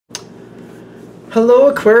Hello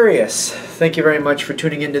Aquarius! Thank you very much for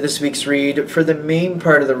tuning into this week's read. For the main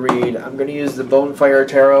part of the read, I'm going to use the Bonefire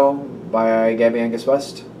Tarot by Gabby Angus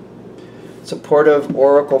West. Supportive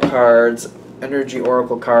Oracle Cards, Energy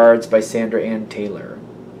Oracle Cards by Sandra Ann Taylor.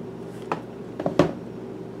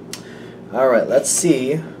 Alright, let's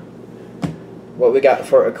see what we got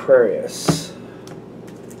for Aquarius.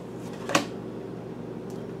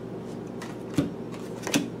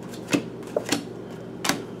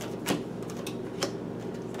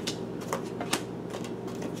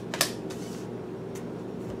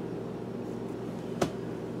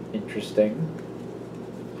 Interesting.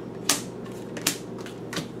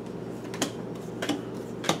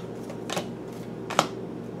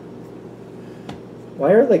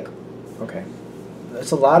 Why are okay,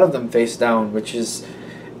 there's a lot of them face down, which is,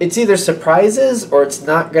 it's either surprises or it's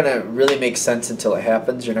not gonna really make sense until it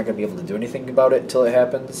happens. You're not gonna be able to do anything about it until it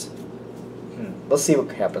happens. Let's see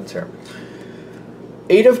what happens here.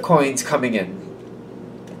 8 of Coins coming in.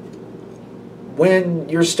 When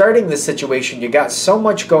you're starting this situation, you got so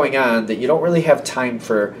much going on that you don't really have time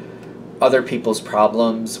for other people's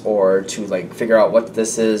problems or to figure out what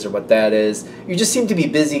this is or what that is. You just seem to be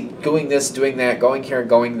busy doing this, doing that, going here,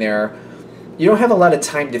 going there. You don't have a lot of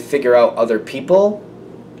time to figure out other people.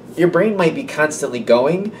 Your brain might be constantly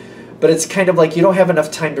going, but it's kind of like you don't have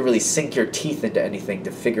enough time to really sink your teeth into anything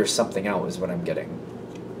to figure something out is what I'm getting.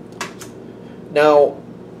 Now,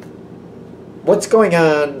 what's going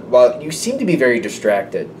on? Well, you seem to be very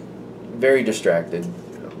distracted. Very distracted.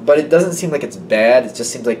 But it doesn't seem like it's bad. It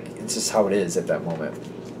just seems like it's just how it is at that moment.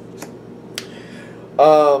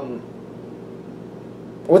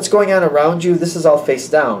 What's going on around you? This is all face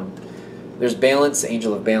down. There's balance,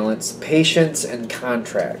 angel of balance, patience, and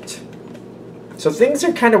contract. So things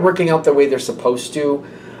are kind of working out the way they're supposed to.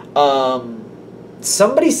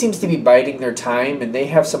 Somebody seems to be biding their time, and they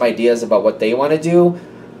have some ideas about what they want to do.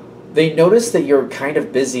 They notice that you're kind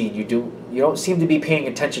of busy. You don't seem to be paying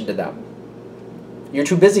attention to them. You're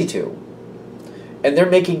too busy to. And they're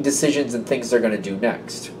making decisions and things they're going to do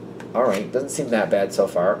next. Alright, doesn't seem that bad so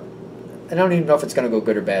far. I don't even know if it's going to go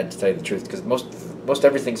good or bad, to tell you the truth, because most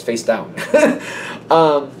everything's face down.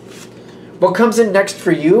 What comes in next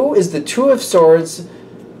for you is the Two of Swords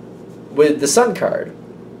with the Sun card.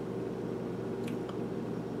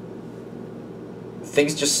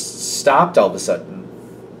 Things just stopped all of a sudden.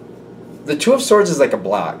 The Two of Swords is like a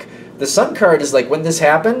block. The Sun card is like when this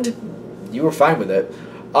happened, you were fine with it.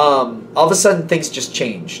 All of a sudden, things just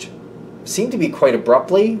changed. Seemed to be quite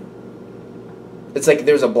abruptly. It's like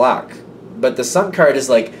there's a block. But the Sun card is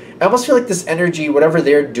like, I almost feel like this energy, whatever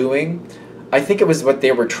they're doing, I think it was what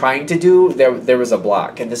they were trying to do, there was a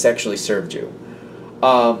block, and this actually served you.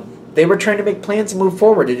 They were trying to make plans and move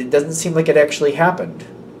forward, and it doesn't seem like it actually happened.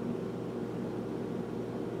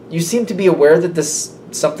 You seem to be aware that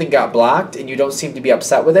something got blocked, and you don't seem to be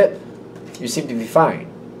upset with it. You seem to be fine.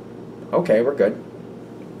 Okay, we're good.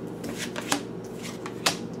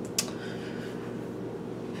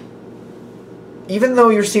 Even though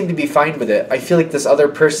you seem to be fine with it, I feel like this other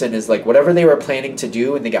person is like, whatever they were planning to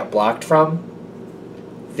do and they got blocked from,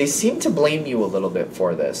 they seem to blame you a little bit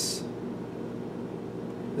for this.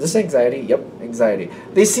 Is this anxiety? Yep, anxiety.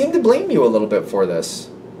 They seem to blame you a little bit for this.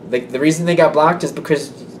 The reason they got blocked is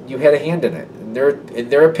because you had a hand in it. In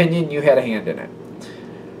their opinion, you had a hand in it.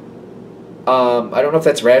 I don't know if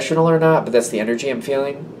that's rational or not, but that's the energy I'm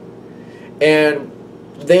feeling. And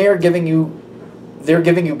they're giving you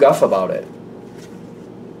guff about it.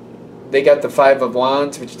 They got the Five of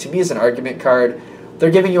Wands, which to me is an argument card.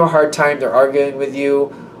 They're giving you a hard time. They're arguing with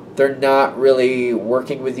you. They're not really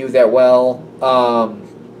working with you that well.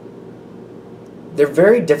 They're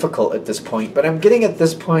very difficult at this point. But I'm getting at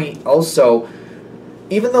this point also,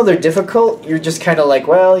 even though they're difficult, you're just kind of like,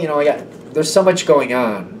 well, you know, there's so much going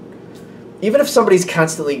on. Even if somebody's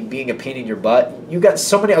constantly being a pain in your butt, you got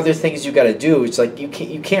so many other things you got to do. It's like you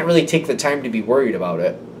can't really take the time to be worried about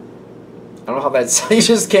it. I don't know how that's. You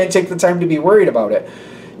just can't take the time to be worried about it.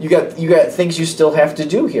 You got things you still have to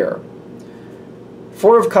do here.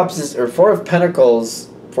 Four of Cups or Four of Pentacles.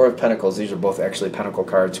 Four of Pentacles. These are both actually Pentacle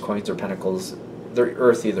cards. Coins or Pentacles. They're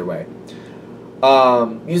Earth either way.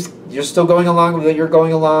 You're still going along with it. You're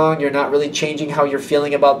going along. You're not really changing how you're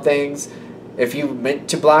feeling about things. If you meant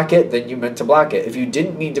to block it, then you meant to block it. If you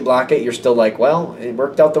didn't mean to block it, you're still like, well, it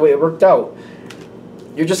worked out the way it worked out.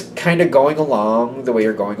 You're just kind of going along the way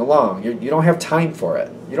you're going along. You don't have time for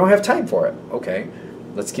it. You don't have time for it. Okay,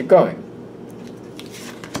 let's keep going.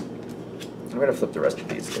 I'm going to flip the rest of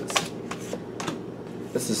these because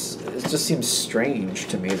it just seems strange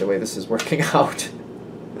to me the way this is working out.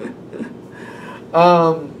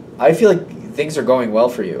 I feel like things are going well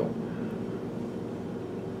for you.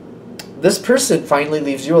 this person finally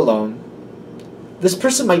leaves you alone. This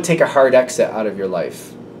person might take a hard exit out of your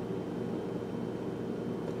life.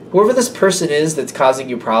 Whoever this person is that's causing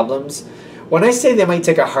you problems, when I say they might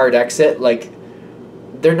take a hard exit, like,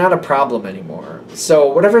 they're not a problem anymore.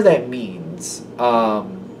 So whatever that means.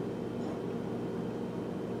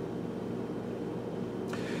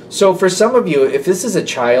 So for some of you, if this is a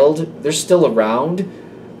child, they're still around,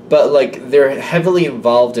 but like they're heavily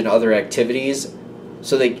involved in other activities.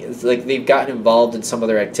 So they've gotten involved in some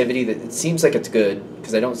other activity that it seems like it's good,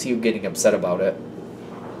 because I don't see you getting upset about it.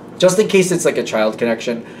 Just in case it's like a child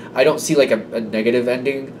connection, I don't see like a negative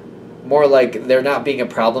ending. More like they're not being a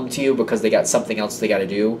problem to you because they got something else they got to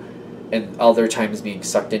do, and all their time is being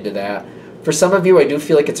sucked into that. For some of you, I do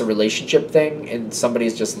feel like it's a relationship thing, and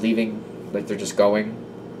somebody's just leaving, like they're just going.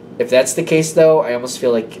 If that's the case, though, I almost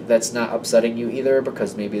feel like that's not upsetting you either,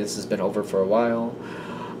 because maybe this has been over for a while.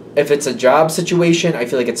 If it's a job situation, I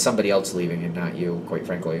feel like it's somebody else leaving and not you, quite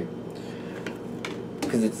frankly.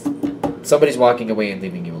 Because it's somebody's walking away and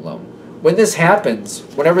leaving you alone. When this happens,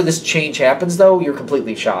 whenever this change happens, though, you're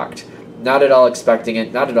completely shocked. Not at all expecting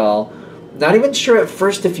it, not at all. Not even sure at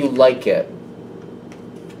first if you like it.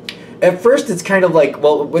 At first, it's kind of like,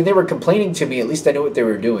 well, when they were complaining to me, at least I knew what they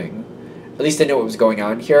were doing. At least I know what was going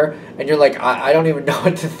on here. And you're like, I don't even know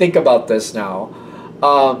what to think about this now.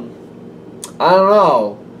 I don't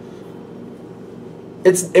know.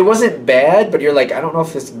 It wasn't bad, but you're like, I don't know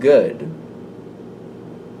if it's good.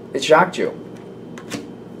 It shocked you.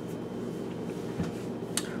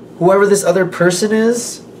 Whoever this other person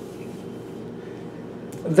is,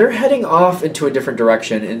 they're heading off into a different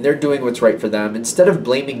direction, and they're doing what's right for them. Instead of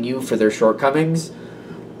blaming you for their shortcomings,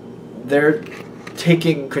 they're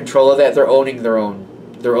taking control of that. They're owning their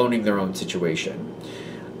own situation.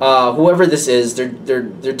 Whoever this is,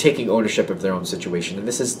 they're taking ownership of their own situation, and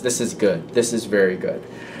this is good. This is very good.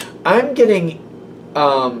 I'm getting.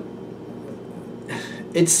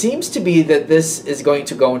 It seems to be that this is going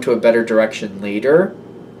to go into a better direction later.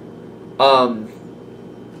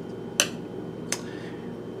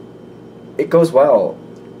 It goes well.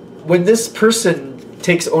 When this person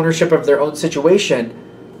takes ownership of their own situation,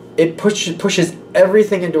 it pushes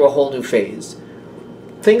everything into a whole new phase.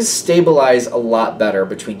 Things stabilize a lot better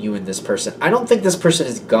between you and this person. I don't think this person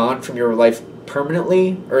is gone from your life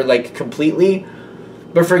permanently or like completely.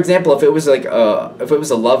 But for example, if it was like if it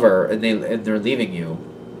was a lover and they're leaving you,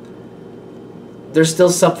 there's still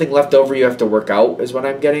something left over you have to work out, is what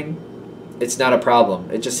I'm getting. It's not a problem.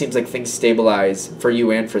 It just seems like things stabilize for you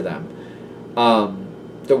and for them.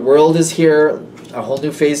 The world is here, a whole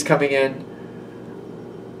new phase coming in.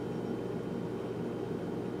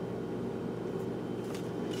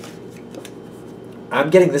 I'm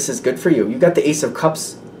getting this is good for you. You got the Ace of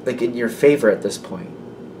Cups like in your favor at this point.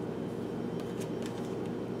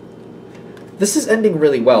 This is ending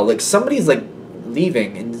really well. Like somebody's like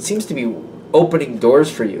leaving and it seems to be opening doors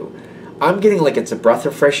for you. I'm getting like it's a breath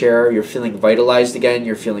of fresh air. You're feeling vitalized again.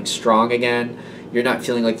 You're feeling strong again. You're not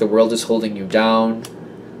feeling like the world is holding you down.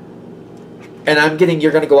 And I'm getting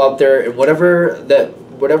you're going to go out there and whatever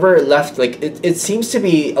left, like it seems to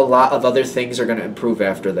be a lot of other things are going to improve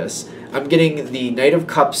after this. I'm getting the Knight of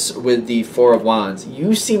Cups with the Four of Wands.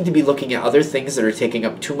 You seem to be looking at other things that are taking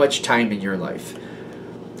up too much time in your life.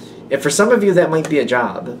 And for some of you, that might be a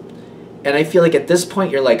job. And I feel like at this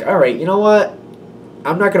point, you're like, all right, you know what?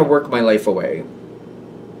 I'm not going to work my life away.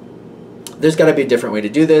 There's got to be a different way to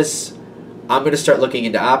do this. I'm going to start looking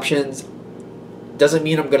into options. Doesn't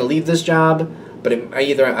mean I'm going to leave this job, but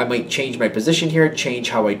I might change my position here, change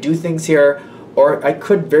how I do things here, or I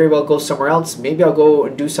could very well go somewhere else. Maybe I'll go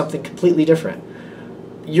and do something completely different.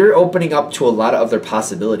 You're opening up to a lot of other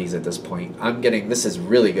possibilities at this point. I'm getting, this is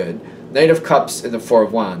really good. Knight of Cups and the Four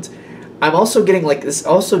of Wands. I'm also getting like, this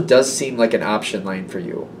also does seem like an option line for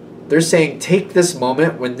you. They're saying take this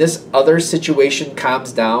moment when this other situation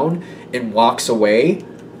calms down and walks away.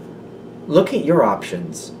 Look at your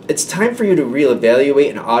options. It's time for you to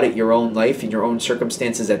reevaluate and audit your own life and your own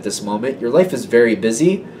circumstances at this moment. Your life is very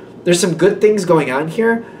busy. There's some good things going on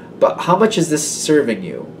here, but how much is this serving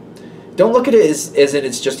you? Don't look at it as in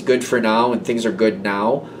it's just good for now and things are good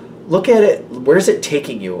now. Look at it, where's it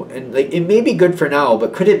taking you? And like it may be good for now,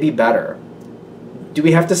 but could it be better? Do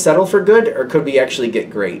we have to settle for good or could we actually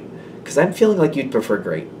get great? Because I'm feeling like you'd prefer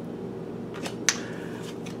great.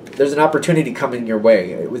 There's an opportunity coming your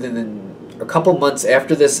way within a couple months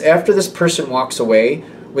after this person walks away.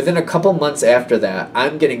 Within a couple months after that,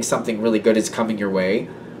 I'm getting something really good is coming your way.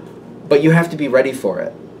 But you have to be ready for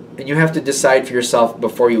it. And you have to decide for yourself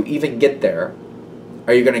before you even get there.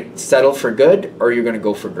 Are you going to settle for good or are you going to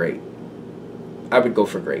go for great? I would go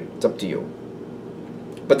for great. It's up to you.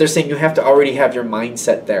 But they're saying you have to already have your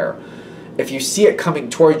mindset there. If you see it coming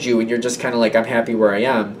towards you and you're just kind of like, I'm happy where I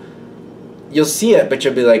am, you'll see it, but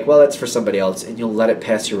you'll be like, well, that's for somebody else, and you'll let it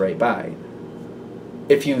pass you right by.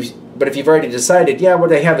 But if you've already decided, yeah,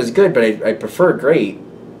 what I have is good, but I prefer great,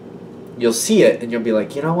 you'll see it, and you'll be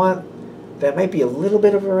like, you know what? That might be a little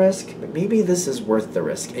bit of a risk, but maybe this is worth the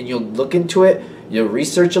risk. And you'll look into it, you'll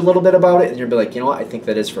research a little bit about it, and you'll be like, you know what? I think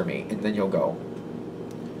that is for me. And then you'll go.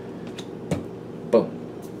 Boom.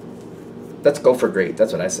 Let's go for great.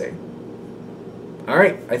 That's what I say. All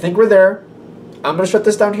right. I think we're there. I'm going to shut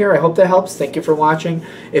this down here. I hope that helps. Thank you for watching.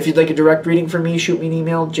 If you'd like a direct reading from me, shoot me an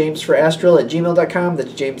email, jamesforastral@gmail.com.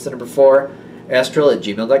 That's James, the number 4,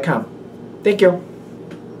 astral@gmail.com. Thank you.